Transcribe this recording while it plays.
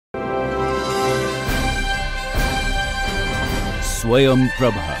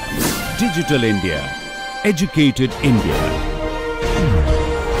SwayamPrabha. Digital India. Educated India.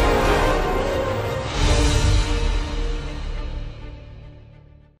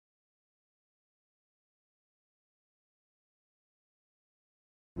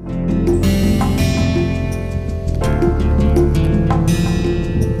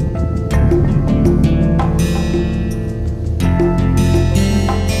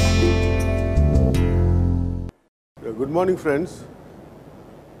 Good morning, friends.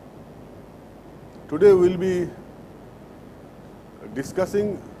 Today we will be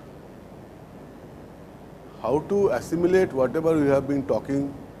discussing how to assimilate whatever we have been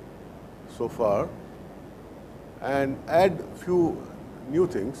talking so far and add few new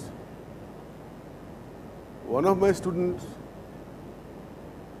things. One of my students,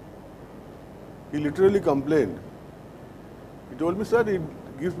 he literally complained. He told me, sir, it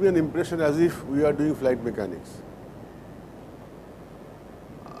gives me an impression as if we are doing flight mechanics.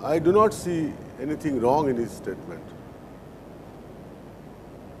 I do not see anything wrong in his statement.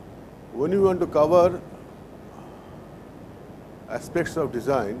 When you want to cover aspects of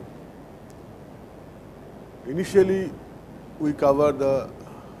design, initially we cover the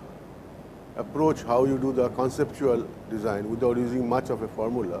approach, how you do the conceptual design without using much of a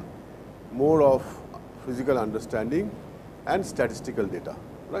formula, more of physical understanding and statistical data,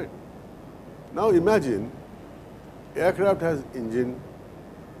 right? Now imagine aircraft has engine.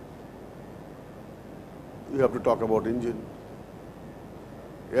 You have to talk about engine.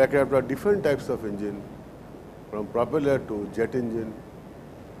 Aircraft are different types of engine, from propeller to jet engine.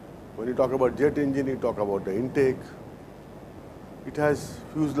 When you talk about jet engine, you talk about the intake. It has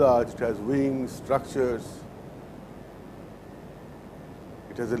fuselage, it has wings, structures.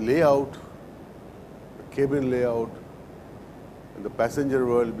 It has a layout, a cabin layout, and the passenger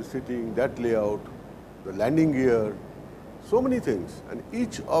will be sitting, that layout, the landing gear, so many things. And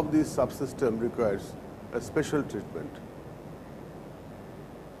each of these subsystems requires a special treatment.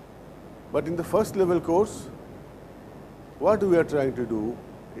 But in the first level course, what we are trying to do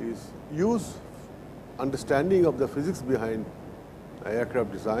is use understanding of the physics behind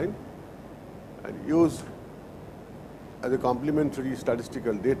aircraft design and use as a complementary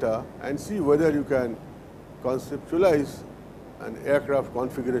statistical data and see whether you can conceptualize an aircraft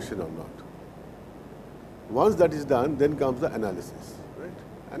configuration or not. Once that is done, then comes the analysis, right?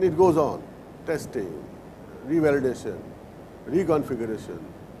 And it goes on, testing, revalidation, reconfiguration.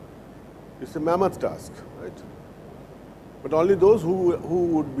 It's a mammoth task, right? But only those who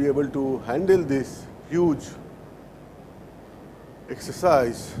would be able to handle this huge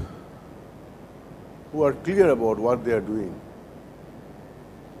exercise, who are clear about what they are doing,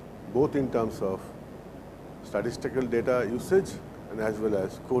 both in terms of statistical data usage and as well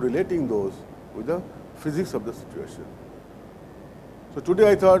as correlating those with the physics of the situation. So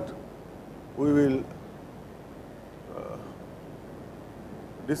today I thought we will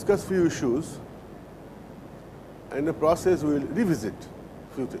discuss few issues, and in the process we will revisit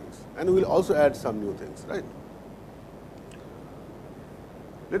few things, and we will also add some new things, right?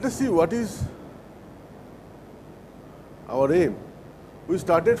 Let us see what is our aim. We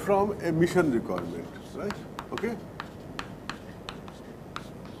started from a mission requirement, right? Okay.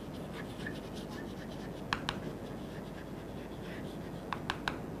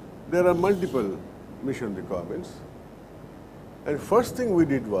 There are multiple mission requirements. And first thing we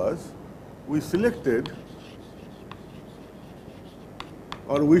did was, we selected,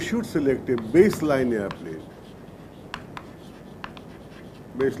 or we should select a baseline airplane.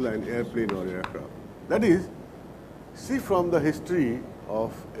 Baseline airplane or aircraft. That is, see from the history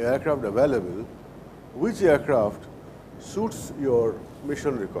of aircraft available, which aircraft suits your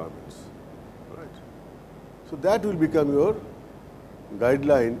mission requirements, right? So that will become your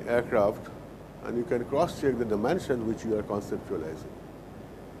guideline aircraft, and you can cross-check the dimension which you are conceptualizing.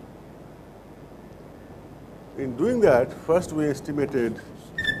 In doing that, first we estimated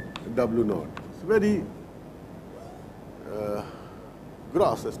W0. It's a very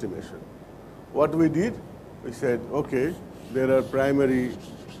gross estimation. What we did, we said, okay, there are primary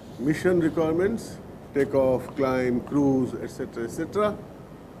mission requirements, takeoff, climb, cruise, etc., etc.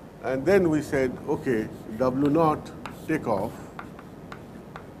 And then we said, okay, W0 takeoff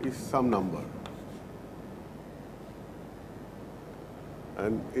is some number.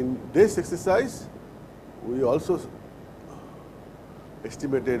 And in this exercise, we also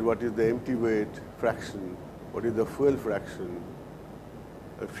estimated what is the empty weight fraction, what is the fuel fraction.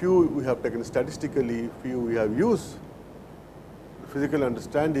 A few we have taken statistically, few we have used physical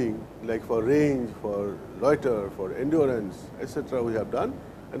understanding, like for range, for loiter, for endurance, etc. we have done.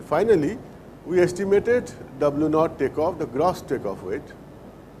 And finally, we estimated W naught takeoff, the gross takeoff weight,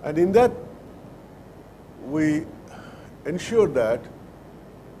 and in that we ensured that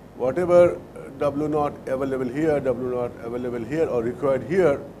whatever W naught available here, W naught available here or required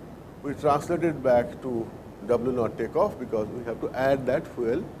here, we translated back to W naught takeoff because we have to add that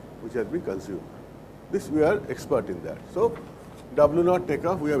fuel which has been consumed. This we are expert in that. So W naught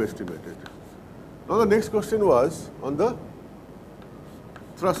takeoff we have estimated. Now the next question was on the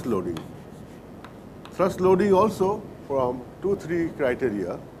thrust loading. Thrust loading also from 2-3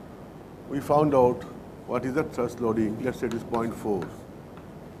 criteria, we found out what is the thrust loading, let's say it is 0.4,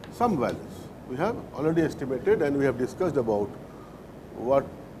 some values. We have already estimated and we have discussed about what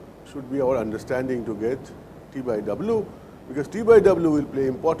should be our understanding to get T by W, because T by W will play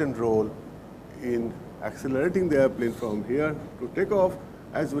important role in accelerating the airplane from here to take off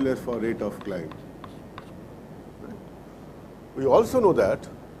as well as for rate of climb. Right. We also know that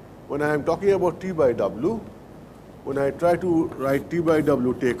when I am talking about T by W, when I try to write T by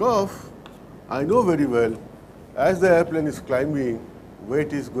W takeoff, I know very well as the airplane is climbing,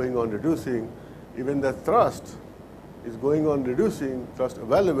 weight is going on reducing, even the thrust is going on reducing, thrust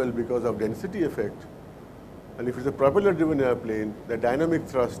available because of density effect. And if it's a propeller driven airplane, the dynamic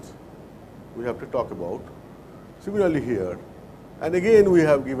thrust we have to talk about. Similarly here, and again we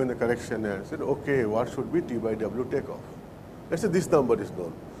have given a correction and said, okay, what should be T by W takeoff? Let's say this number is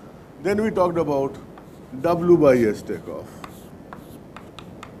known. Then we talked about W by S takeoff.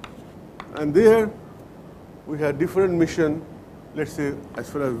 And there we had different mission, let's say as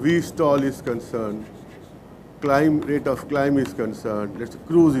far as V stall is concerned, climb, rate of climb is concerned, let's say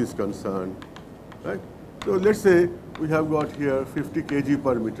cruise is concerned, right? So let's say we have got here 50 kg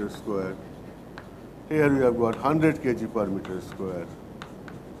per meter square. Here we have got 100 kg per meter square.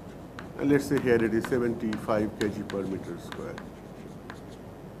 And let's say here it is 75 kg per meter square.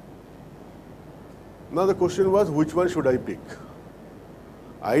 Now the question was, which one should I pick?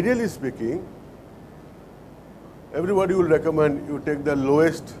 Ideally speaking, everybody will recommend you take the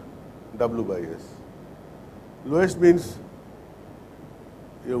lowest W by S. Lowest means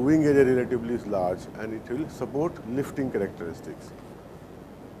your wing area relatively is large and it will support lifting characteristics.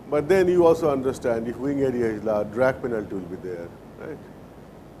 But then you also understand if wing area is large, drag penalty will be there, right?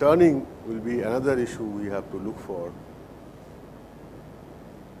 Turning will be another issue we have to look for.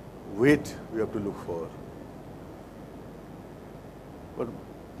 Weight we have to look for. But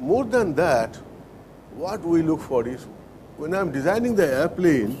more than that, what we look for is when I am designing the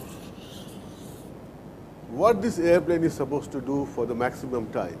airplane, what this airplane is supposed to do for the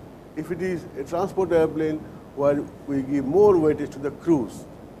maximum time. If it is a transport airplane where we give more weightage to the cruise,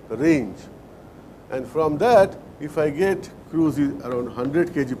 the range, and from that, if I get cruise is around 100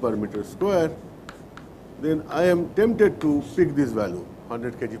 kg per meter square, then I am tempted to pick this value,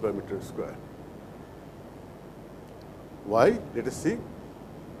 100 kg per meter square. Why? Let us see.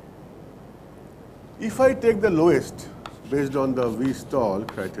 If I take the lowest based on the V stall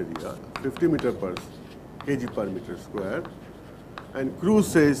criteria, 50 meter per kg per meter square, and cruise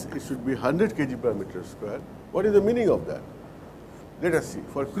says it should be 100 kg per meter square, what is the meaning of that? Let us see.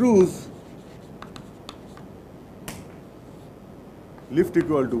 For cruise, lift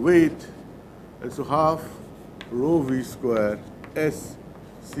equal to weight, and so half rho V square S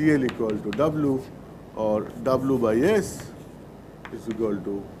CL equal to W, or W by S is equal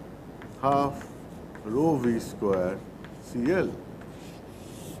to half rho V square CL.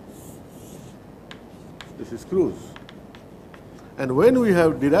 This is cruise. And when we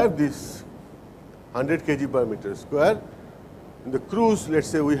have derived this 100 kg per meter square, in the cruise, let's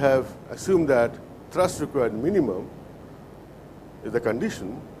say we have assumed that thrust required minimum is the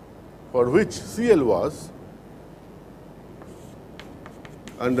condition for which CL was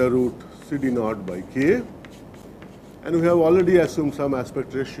under root CD naught by K, and we have already assumed some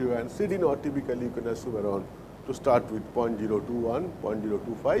aspect ratio, and CD naught typically you can assume around, to start with, 0.021,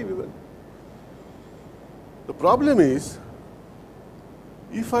 0.025 even. The problem is,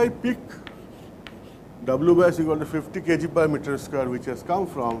 if I pick W by S equal to 50 kg per meter square, which has come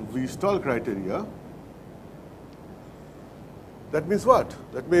from V stall criteria, that means what?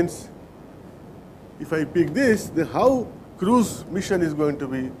 That means if I pick this, then how cruise mission is going to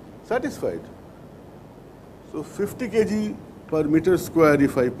be satisfied? So 50 kg per meter square,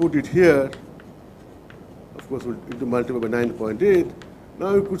 if I put it here, of course we'll need to multiply by 9.8.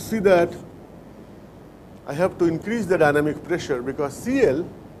 Now you could see that I have to increase the dynamic pressure because CL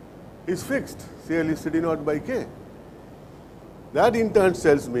is fixed. CL is CD naught by K. That in turn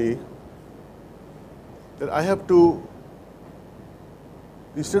tells me that I have to,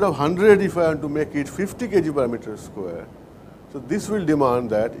 instead of 100, if I want to make it 50 kg per meter square, So this will demand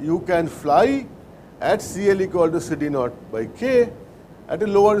that you can fly at CL equal to CD naught by K at a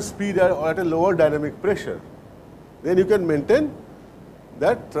lower speed or at a lower dynamic pressure. Then you can maintain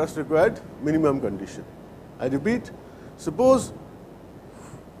that thrust required minimum condition. I repeat, suppose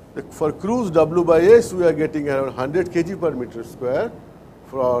for cruise W by S we are getting around 100 kg per meter square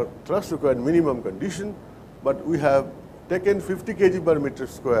for our thrust required minimum condition, but we have taken 50 kg per meter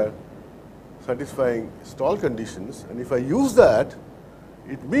square satisfying stall conditions, and if I use that,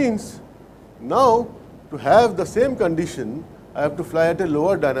 it means now to have the same condition I have to fly at a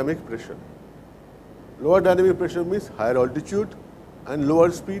lower dynamic pressure. Lower dynamic pressure means higher altitude and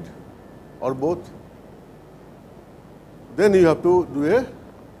lower speed or both. Then you have to do a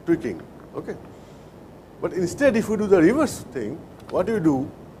tweaking. Okay. But instead, if you do the reverse thing, what you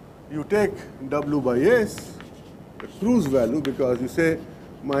do, you take W by S, the cruise value, because you say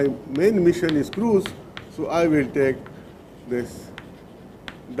my main mission is cruise, so I will take this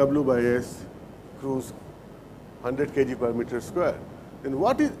W by S cruise 100 kg per meter square. Then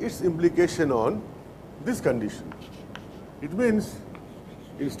what is its implication on this condition? It means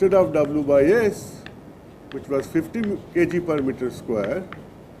instead of W by S, which was 50 kg per meter square,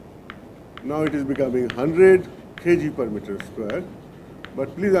 now it is becoming 100 kg per meter square.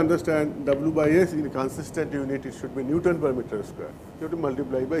 But please understand, W by S in a consistent unit, it should be Newton per meter square. You have to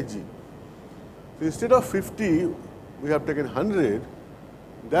multiply by G. So instead of 50, we have taken 100.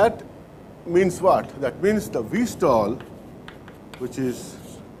 That means what? That means the V stall, which is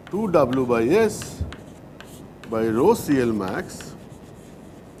 2W by S by rho CL max,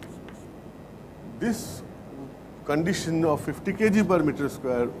 this condition of 50 kg per meter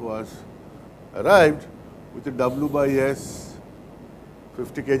square was arrived with a W by S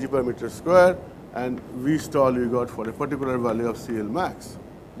 50 kg per meter square and V stall we got for a particular value of CL max,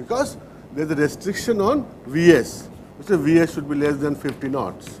 because there is a restriction on Vs, which is Vs should be less than 50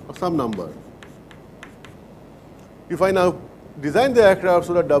 knots or some number. If I now design the aircraft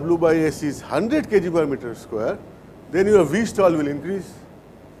so that W by S is 100 kg per meter square, then your V stall will increase.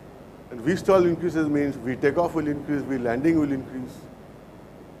 And V stall increases means V takeoff will increase, V landing will increase.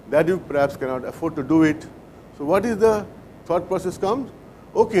 That you perhaps cannot afford to do it. So what is the thought process comes?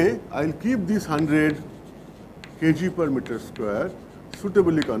 Okay, I'll keep this 100 kg per meter square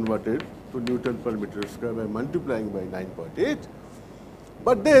suitably converted to Newton per meter square by multiplying by 9.8.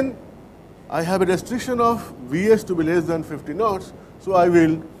 But then I have a restriction of Vs to be less than 50 knots, so I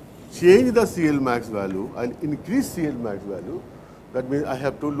will change the CL max value, I'll increase CL max value. That means I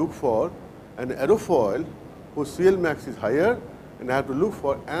have to look for an aerofoil whose CL max is higher, and I have to look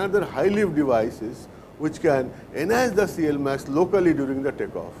for another high lift devices which can enhance the CL max locally during the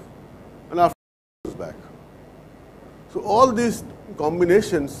takeoff and after back. So all these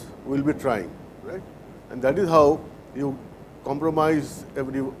combinations we'll be trying, right? And that is how you compromise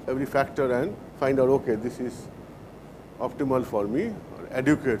every factor and find out, okay, this is optimal for me or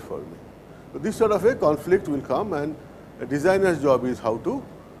adequate for me. So this sort of a conflict will come, and a designer's job is how to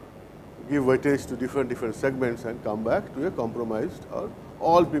give weightage to different segments and come back to a compromised, or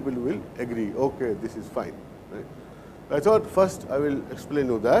all people will agree, okay, this is fine. Right? I thought first I will explain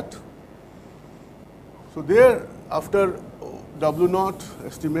you that. So there, after W naught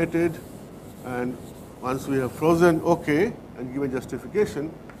estimated, and once we have frozen okay and given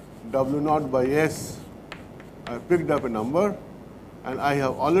justification, W naught by S, I picked up a number, and I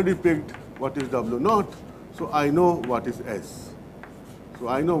have already picked what is W naught, so I know what is S. So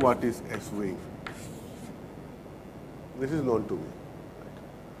I know what is S wing. This is known to me.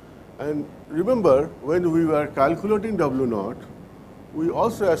 And remember, when we were calculating W naught, we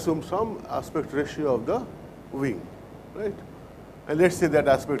also assumed some aspect ratio of the wing, right? And let's say that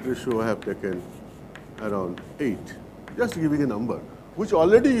aspect ratio I have taken around 8, just giving a number, which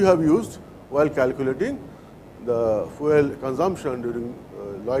already you have used while calculating the fuel consumption during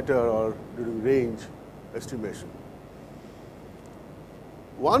loiter or during range estimation.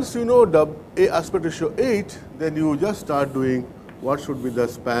 Once you know aspect ratio 8, then you just start doing what should be the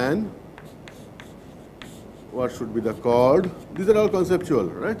span, what should be the chord. These are all conceptual,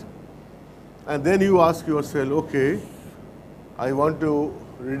 right? And then you ask yourself, okay, I want to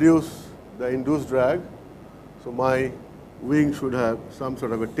reduce the induced drag, so my wing should have some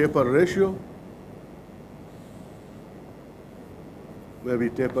sort of a taper ratio. Maybe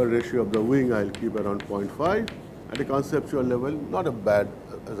taper ratio of the wing I'll keep around 0.5. At a conceptual level, not a bad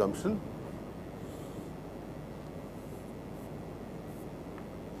assumption.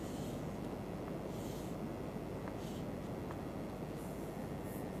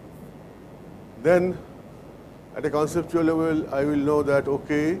 Then at a conceptual level, I will know that,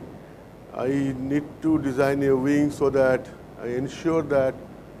 okay, I need to design a wing so that I ensure that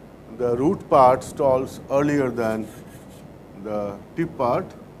the root part stalls earlier than the tip part.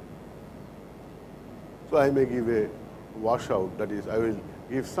 So I may give a washout, that is, I will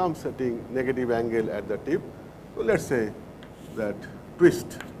give some setting negative angle at the tip. So let's say that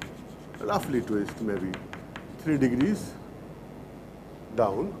twist, roughly twist maybe 3 degrees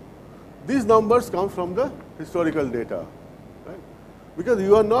down. These numbers come from the historical data, right? Because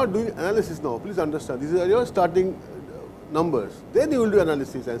you are not doing analysis now. Please understand, these are your starting numbers. Then you will do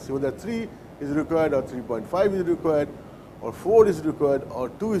analysis and see whether 3 is required or 3.5 is required or 4 is required or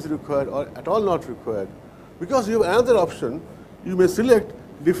 2 is required or at all not required. Because you have another option, you may select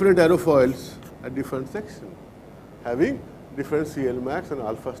different aerofoils at different sections, having different CLmax and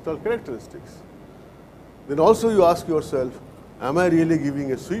alpha stall characteristics. Then also you ask yourself, am I really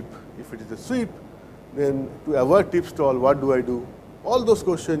giving a sweep? If it is a sweep, then to avoid tip stall, what do I do? All those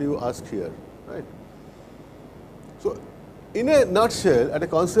questions you ask here, right? So in a nutshell, at a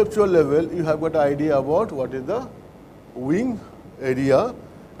conceptual level, you have got an idea about what is the wing area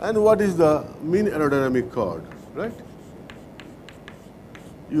and what is the mean aerodynamic chord, right?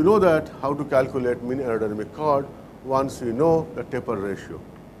 You know that how to calculate mean aerodynamic chord once you know the taper ratio.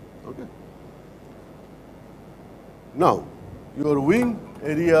 Okay. Now, your wing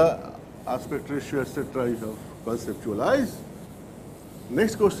area, aspect ratio, etc., you have conceptualized.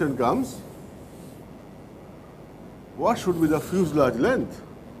 Next question comes, what should be the fuselage length?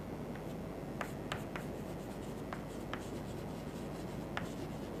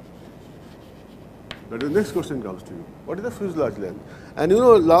 That is the next question comes to you. What is the fuselage length? And you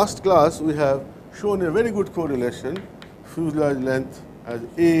know, last class we have shown a very good correlation, fuselage length as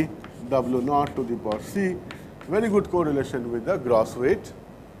A W naught to the power C, very good correlation with the gross weight.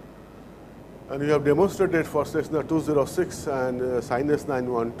 And we have demonstrated for Cessna 206 and Sinus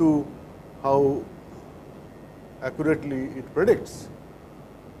 912 how accurately it predicts.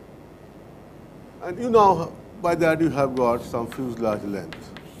 And you know, by that you have got some fuselage length.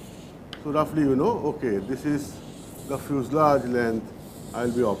 So roughly you know, okay, this is the fuselage length I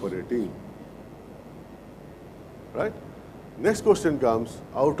will be operating, right? Next question comes,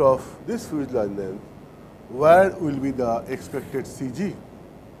 out of this fuselage length, where will be the expected CG?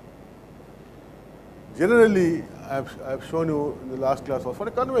 Generally, I have shown you in the last class, for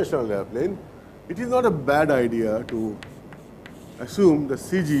a conventional airplane, it is not a bad idea to assume the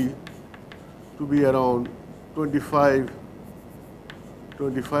CG to be around 25 to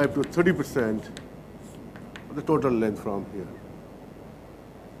 30% of the total length from here.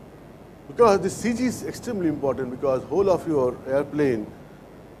 Because the CG is extremely important, because whole of your airplane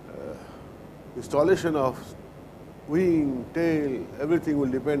installation of wing, tail, everything will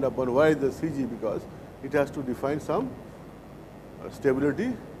depend upon why the CG, because it has to define some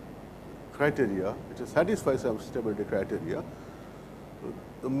stability criteria, it will satisfy some stability criteria.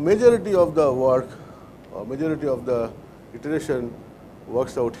 The majority of the work or majority of the iteration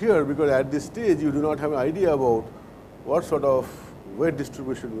works out here, because at this stage you do not have an idea about what sort of weight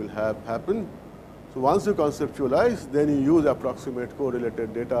distribution will happen. So once you conceptualize, then you use approximate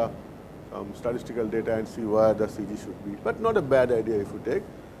correlated data, statistical data, and see where the CG should be. But not a bad idea if you take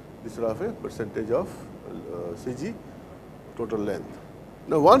this sort of a percentage of CG total length.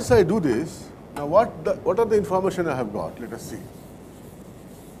 Now once I do this, now what are the information I have got? Let us see.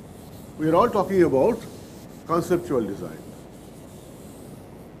 We are all talking about conceptual design.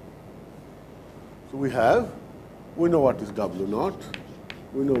 So we know what is W naught,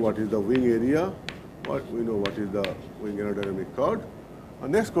 we know what is the wing area, we know what is the wing aerodynamic chord. Our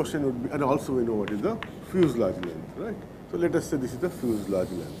next question would be, and also we know what is the fuselage length, right? So let us say this is the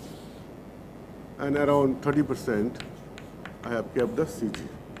fuselage length. And around 30% I have kept the CG,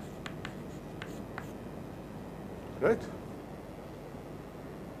 right?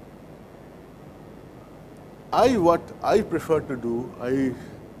 What I prefer to do,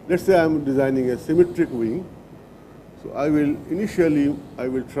 let's say I am designing a symmetric wing. So I will initially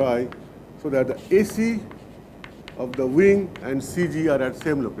try so that the AC of the wing and CG are at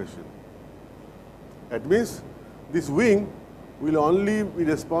same location. That means this wing will only be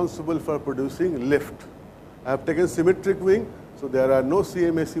responsible for producing lift. I have taken symmetric wing, so there are no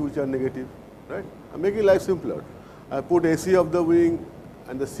CMAC which are negative, right? I am making life simpler. I put AC of the wing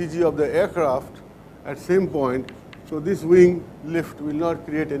and the CG of the aircraft at same point, so this wing lift will not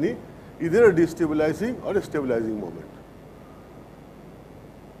create any either a destabilizing or a stabilizing moment.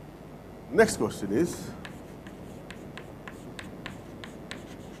 Next question is,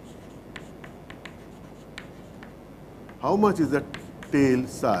 how much is the tail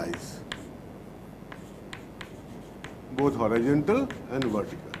size, both horizontal and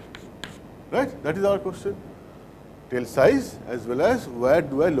vertical, right? That is our question. tail size as well as where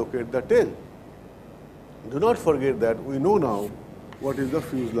do I locate the tail. Do not forget that we know now what is the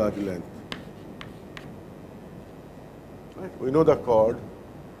fuselage length. Right? We know the chord,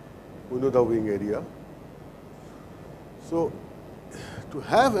 we know the wing area. So, to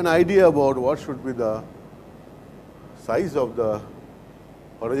have an idea about what should be the size of the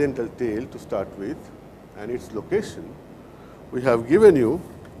horizontal tail to start with and its location, we have given you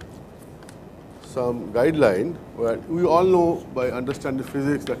some guideline where we all know by understanding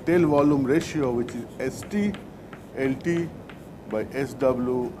physics the tail volume ratio, which is ST LT by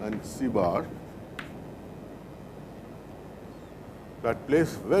SW and C bar, that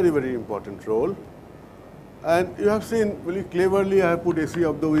plays very, very important role. And you have seen very cleverly I have put AC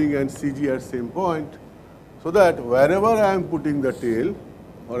of the wing and CG at same point, so that wherever I am putting the tail,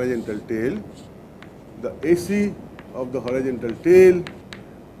 horizontal tail, the AC of the horizontal tail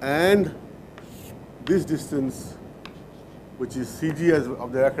and this distance, which is CG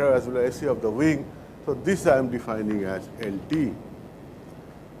of the aircraft as well as AC of the wing, so this I am defining as LT.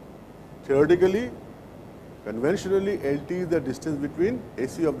 Theoretically, conventionally, LT is the distance between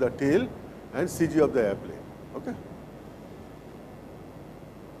AC of the tail and CG of the airplane. Okay.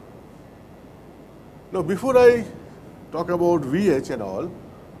 Now, before I talk about VH and all,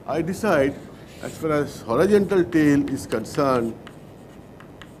 I decide as far as horizontal tail is concerned,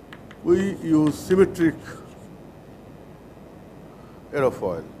 we use symmetric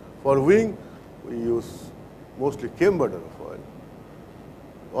aerofoil. For wing, we use mostly cambered aerofoil.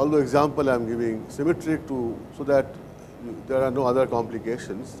 Although example I am giving symmetric to, so that there are no other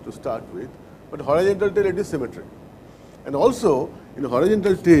complications to start with, but horizontal tail it is symmetric. And also in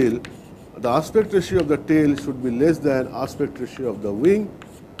horizontal tail, the aspect ratio of the tail should be less than aspect ratio of the wing.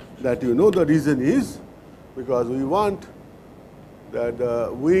 That you know the reason is because we want that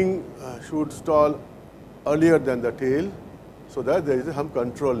the wing should stall earlier than the tail, so that there is some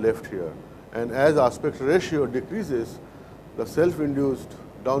control left here. And as aspect ratio decreases, the self-induced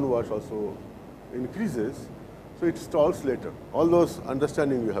downwards also increases, so it stalls later. All those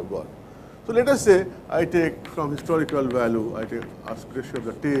understanding you have got. So let us say I take from historical value, I take aspect ratio of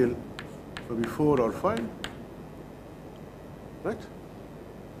the tail, maybe 4 or 5, right?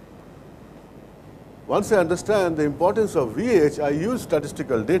 Once I understand the importance of VH, I use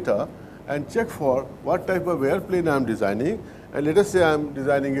statistical data and check for what type of airplane I am designing. And let us say I am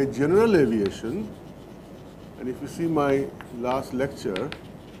designing a general aviation. And if you see my last lecture,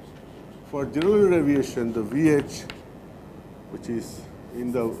 for general aviation, the VH, which is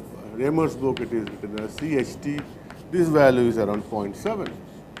in the Raymer's book, it is written as CHT. This value is around 0.7,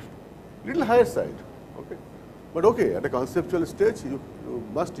 little higher side. Okay, but okay, at a conceptual stage, you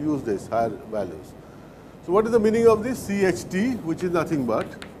must use this higher values. So what is the meaning of this CHT, which is nothing but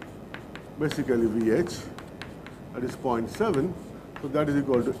basically VH, that is 0.7. So that is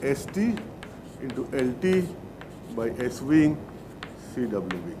equal to ST into LT by S wing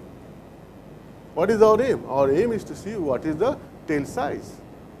CW wing. What is our aim? Our aim is to see what is the tail size.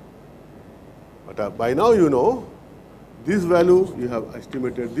 But by now you know this value you have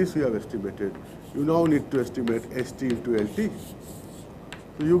estimated, this you have estimated. You now need to estimate ST into LT.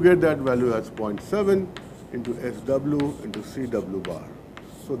 So you get that value as 0.7 into SW into CW bar.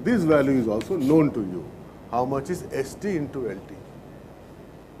 So this value is also known to you. How much is ST into LT,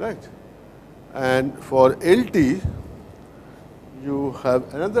 right? And for LT, you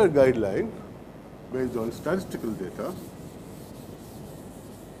have another guideline based on statistical data.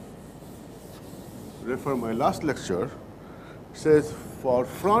 Refer my last lecture. It says for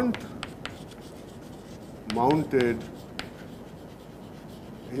front mounted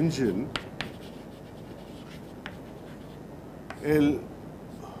engine, LT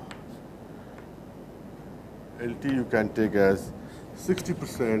you can take as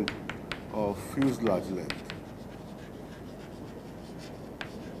 60% of fuselage length.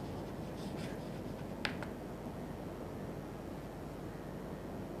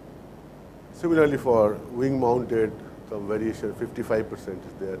 Similarly, for wing mounted, some variation, 55%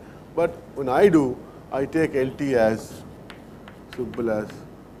 is there. But when I do, I take LT as simple as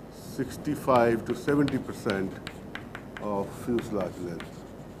 65 to 70% of fuselage length.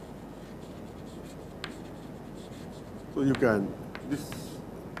 So you can this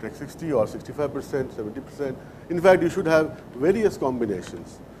take 60 or 65%, 70%. In fact, you should have various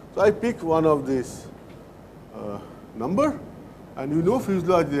combinations. So I pick one of these number, and you know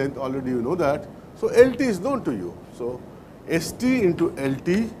fuselage length, already you know that. So LT is known to you. So ST into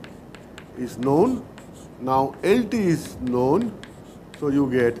LT is known. Now LT is known, so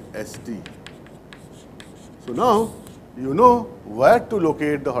you get ST. So now you know where to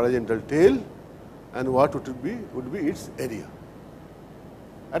locate the horizontal tail, and what would be its area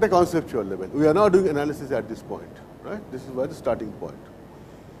at a conceptual level. We are not doing analysis at this point, right? This is where the starting point.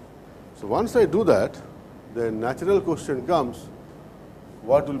 So once I do that, then natural question comes,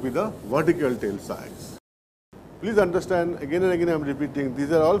 what will be the vertical tail size? Please understand, again and again I am repeating,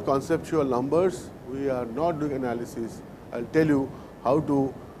 these are all conceptual numbers. We are not doing analysis. I will tell you how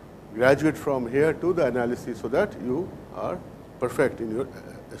to graduate from here to the analysis so that you are perfect in your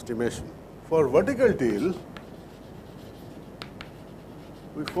estimation. For vertical tail,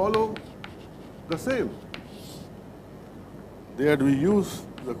 we follow the same. There we use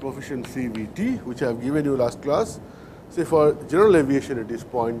the coefficient CVT, which I have given you last class. Say for general aviation it is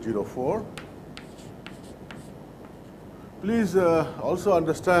 0.04. Please also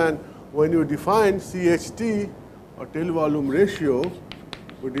understand, when you define CHT or tail volume ratio,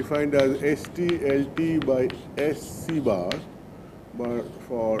 we defined as ST/LT by SC bar, but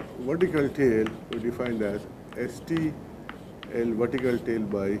for vertical tail we defined as ST/L vertical tail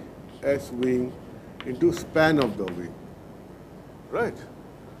by S wing into span of the wing, right?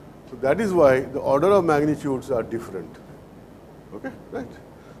 So that is why the order of magnitudes are different, okay, right?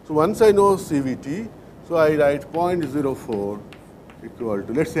 So once I know CVT, so I write 0.04 equal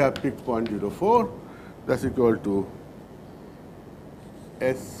to, let's say I pick 0.04, that's equal to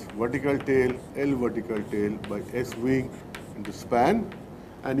S vertical tail, L vertical tail by S wing into span.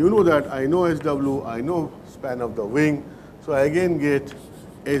 And you know that I know SW, I know span of the wing. So I again get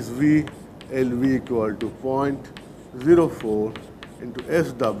SV, LV equal to 0.04 into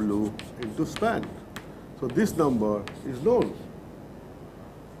SW into span. So this number is known.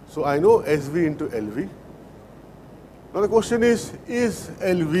 So I know SV into LV. Now the question is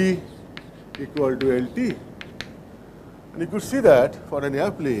LV equal to LT? And you could see that for an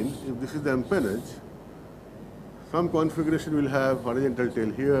airplane, if this is the empennage, some configuration will have horizontal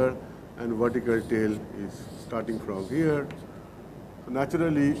tail here and vertical tail is starting from here. So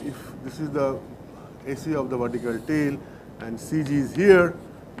naturally, if this is the AC of the vertical tail and CG is here,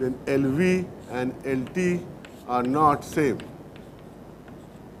 then LV and LT are not same,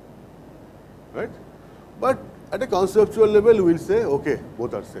 right? But at a conceptual level, we will say, okay,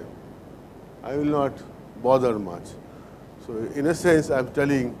 both are same. I will not bother much. So in a sense, I am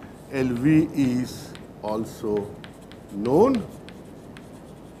telling LV is also known.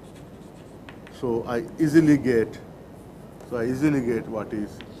 So I easily get what is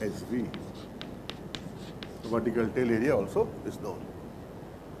SV. The vertical tail area also is known.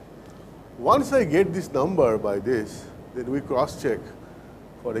 Once I get this number by this, then we cross check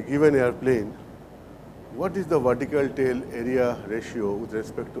for a given airplane what is the vertical tail area ratio with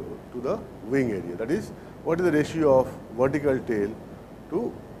respect to the wing area. That is, what is the ratio of vertical tail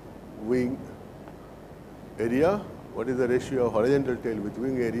to wing area, what is the ratio of horizontal tail with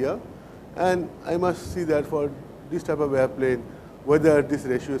wing area, and I must see that for this type of airplane whether this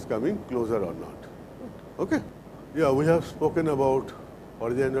ratio is coming closer or not. Okay? Yeah, we have spoken about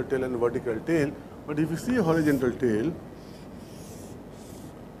horizontal tail and vertical tail, but if you see a horizontal tail,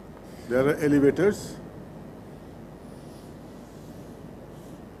 there are elevators.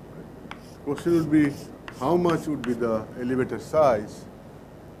 Question would be, how much would be the elevator size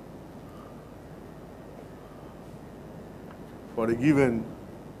for a given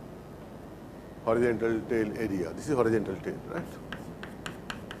horizontal tail area? This is horizontal tail, right?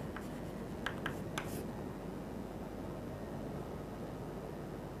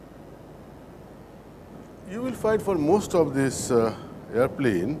 You will find for most of this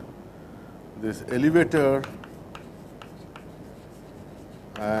airplane, this elevator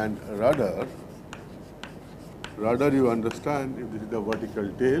and rudder. Rudder, you understand, if this is the vertical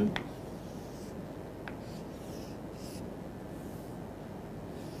tail,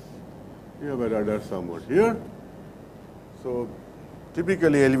 you have a rudder somewhere here. So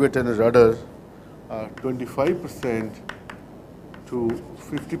typically elevator and rudder are 25% to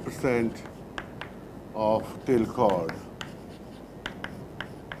 50% of tail chord.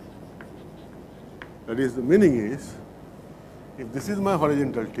 That is, the meaning is, if this is my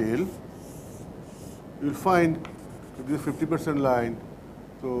horizontal tail, you will find this 50% line,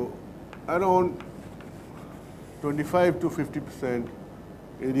 so around 25 to 50%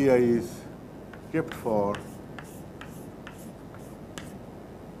 area is kept for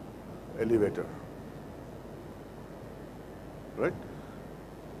elevator, right?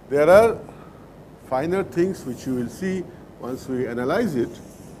 There are finer things which you will see once we analyze it.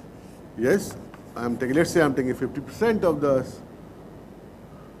 Yes, let's say I am taking 50% of the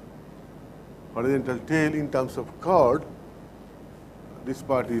horizontal tail in terms of chord. This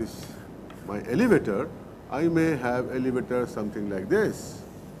part is my elevator. I may have elevator something like this.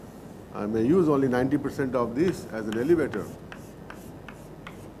 I may use only 90% of this as an elevator,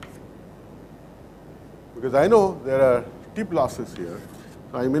 because I know there are tip losses here,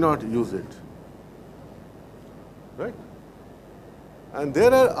 so I may not use it, right? And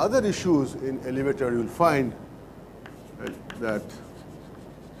there are other issues in elevator. You'll find that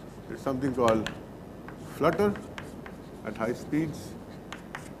there's something called flutter at high speeds.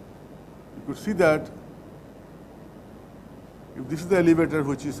 You could see that if this is the elevator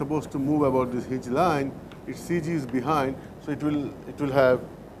which is supposed to move about this hinge line, its CG is behind, so it will have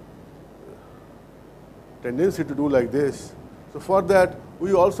tendency to do like this. So for that,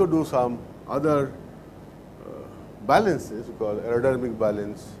 we also do some other balances, we call aerodynamic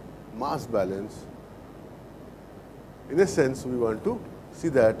balance, mass balance. In a sense, we want to see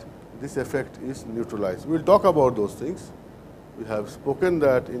that this effect is neutralized. We will talk about those things. We have spoken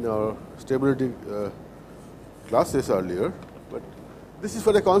that in our stability classes earlier, but this is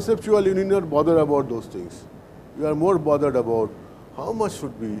for the conceptual. You need not bother about those things. You are more bothered about how much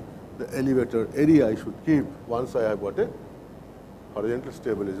should be the elevator area I should keep once I have got a horizontal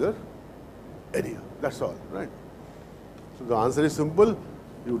stabilizer area. That's all, right? So the answer is simple.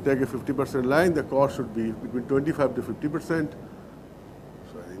 You take a 50% line, the cost should be between 25 to 50%.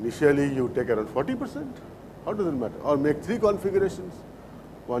 So initially you take around 40%. How does it matter? Or make 3 configurations.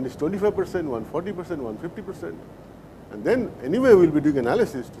 One is 25%, one 40%, one 50%. And then anyway we will be doing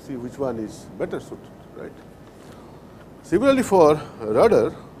analysis to see which one is better suited, right? Similarly for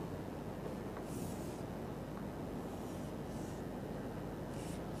rudder,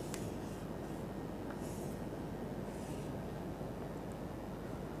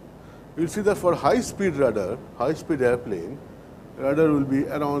 you will see that for high-speed rudder, high-speed airplane, rudder will be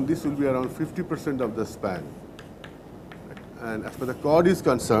around, this will be around 50% of the span. And as far as the chord is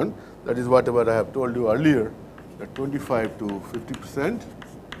concerned, that is whatever I have told you earlier, that 25 to 50%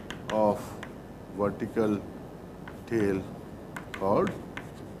 of vertical tail chord.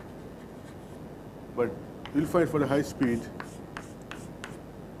 But you will find for the high speed,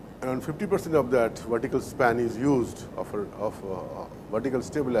 around 50% of that vertical span is used of vertical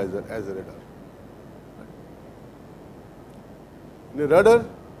stabilizer as a rudder. In a rudder,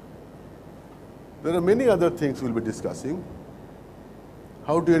 there are many other things we will be discussing.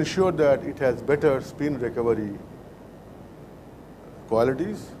 How to ensure that it has better spin recovery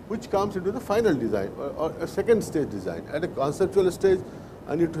qualities, which comes into the final design or a second stage design. At a conceptual stage,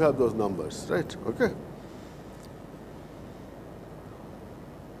 I need to have those numbers, right? Okay.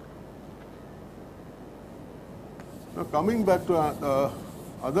 Now coming back to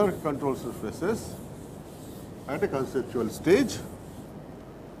other control surfaces, at a conceptual stage,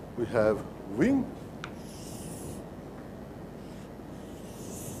 we have wing,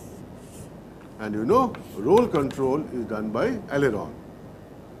 and you know roll control is done by aileron,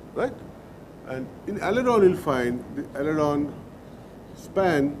 right? And in aileron you'll find the aileron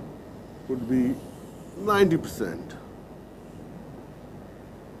span would be 90%.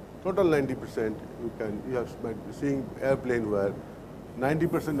 Total 90%. You have seeing airplane where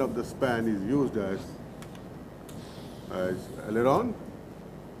 90% of the span is used as aileron.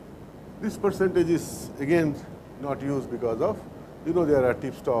 This percentage is again not used because of, you know, there are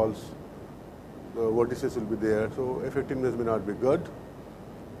tip stalls, the vortices will be there, so effectiveness may not be good.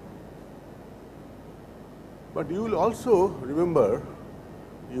 But you will also remember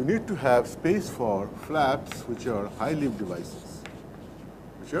you need to have space for flaps which are high lift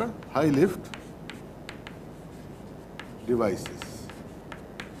devices,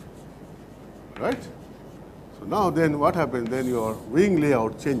 right? So now then what happens, then your wing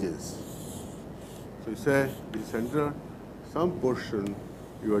layout changes. So you say the center, some portion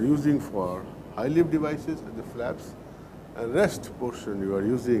you are using for high lift devices and the flaps, and rest portion you are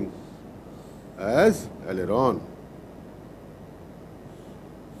using as aileron.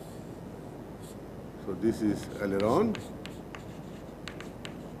 So this is aileron,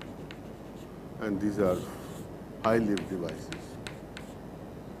 and these are high lift devices.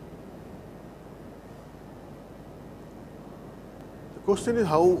 The question is,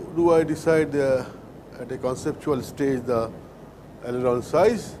 how do I decide at a conceptual stage the aileron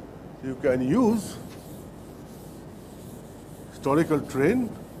size? You can use historical trend.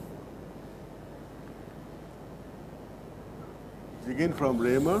 Again from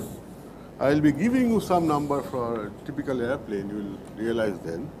Raymer. I will be giving you some number for a typical airplane, you will realize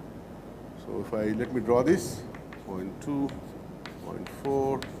then. So if let me draw this, 0.2,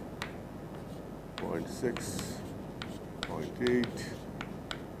 0.4, 0.6, 0.8.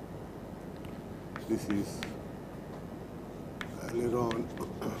 This is aileron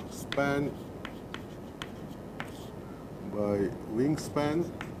span by wingspan.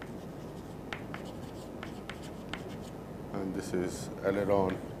 and this is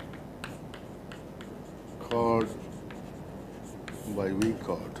aileron chord by wing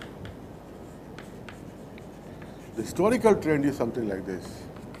chord. The historical trend is something like this.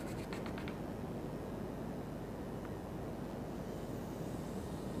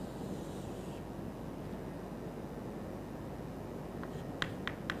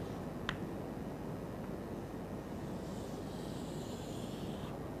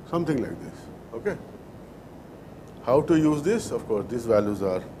 Something like this. Okay. How to use this? Of course, these values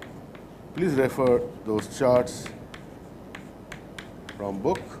are. Please refer those charts from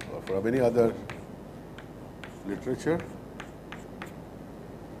book or from any other literature.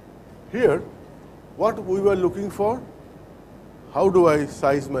 Here, what we were looking for, how do I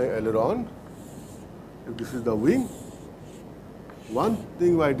size my aileron? If this is the wing, one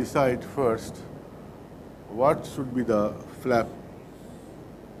thing I decide first, what should be the flap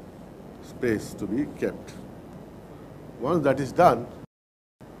space to be kept. Once that is done,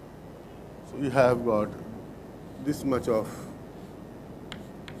 so you have got this much of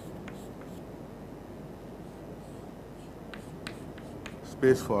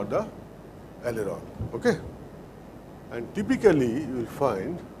space for the aileron. Okay? And typically, you will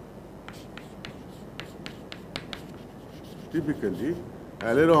find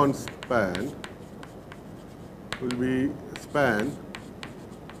aileron span will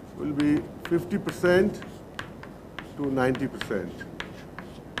be 50% to 90%.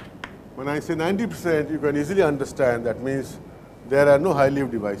 When I say 90%, you can easily understand that means there are no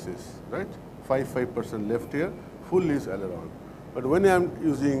high-lift devices, right? 5% left here, full is aileron. But when I am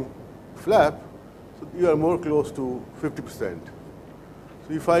using flap, so you are more close to 50%.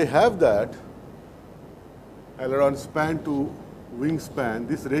 So if I have that aileron span to wingspan,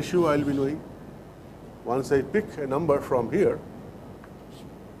 this ratio I will be knowing. Once I pick a number from here,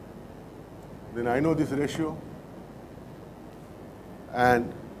 then I know this ratio,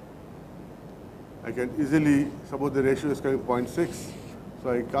 and I can easily, suppose the ratio is coming 0.6,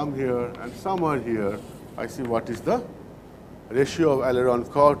 so I come here and somewhere here I see what is the ratio of aileron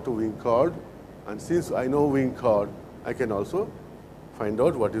chord to wing chord, and since I know wing chord, I can also find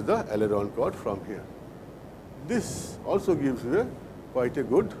out what is the aileron chord from here. This also gives you quite a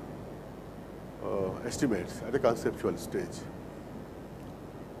good estimates at a conceptual stage.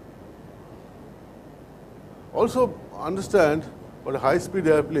 Also understand for a high-speed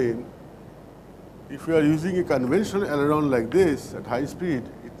airplane, if you are using a conventional aileron like this at high speed,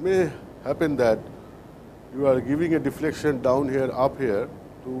 it may happen that you are giving a deflection down here, up here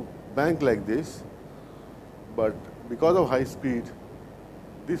to bank like this, but because of high speed,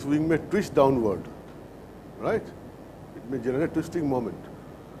 this wing may twist downward, right? It may generate twisting moment.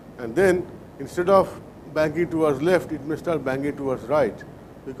 And then instead of banking towards left, it may start banking towards right.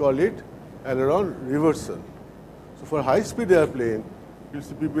 We call it aileron reversal. So for high-speed airplane, you'll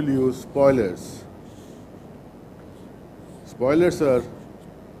see people use spoilers. Spoilers are,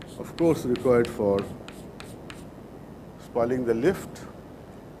 of course, required for spoiling the lift.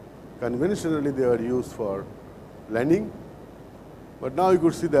 Conventionally, they are used for landing. But now you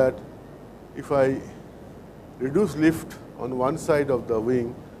could see that if I reduce lift on one side of the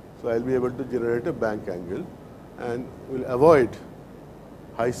wing, so I'll be able to generate a bank angle and will avoid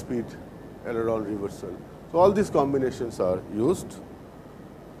high-speed aileron reversal. So all these combinations are used,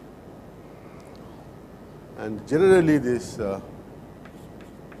 and generally these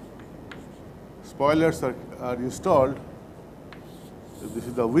spoilers are installed. So this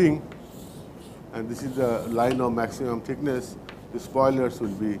is the wing, and this is the line of maximum thickness. The spoilers will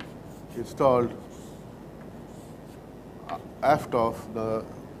be installed aft of the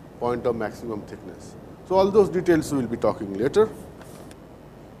point of maximum thickness. So all those details we will be talking later.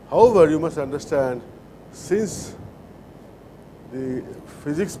 However, you must understand, since the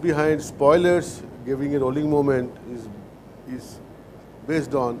physics behind spoilers giving a rolling moment is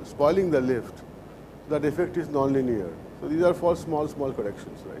based on spoiling the lift, that effect is nonlinear. So these are for small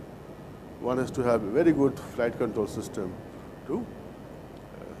corrections, right? One has to have a very good flight control system to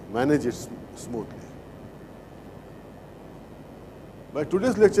manage it smoothly. By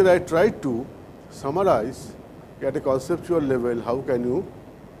today's lecture, I tried to summarize at a conceptual level how can you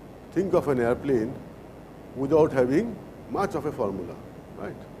think of an airplane without having much of a formula,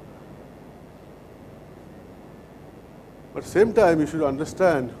 right? But same time, you should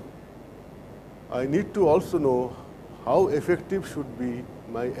understand, I need to also know how effective should be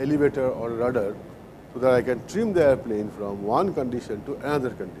my elevator or rudder so that I can trim the airplane from one condition to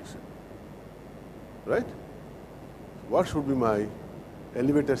another condition, right? What should be my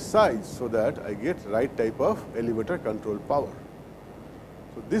elevator size so that I get right type of elevator control power.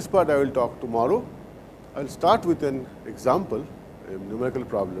 So this part I will talk tomorrow. I'll start with an example, a numerical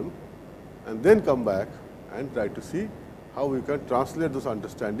problem, and then come back and try to see how we can translate this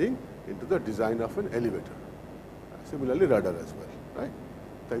understanding into the design of an elevator. Similarly, rudder as well. Right?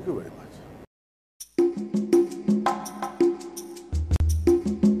 Thank you very much.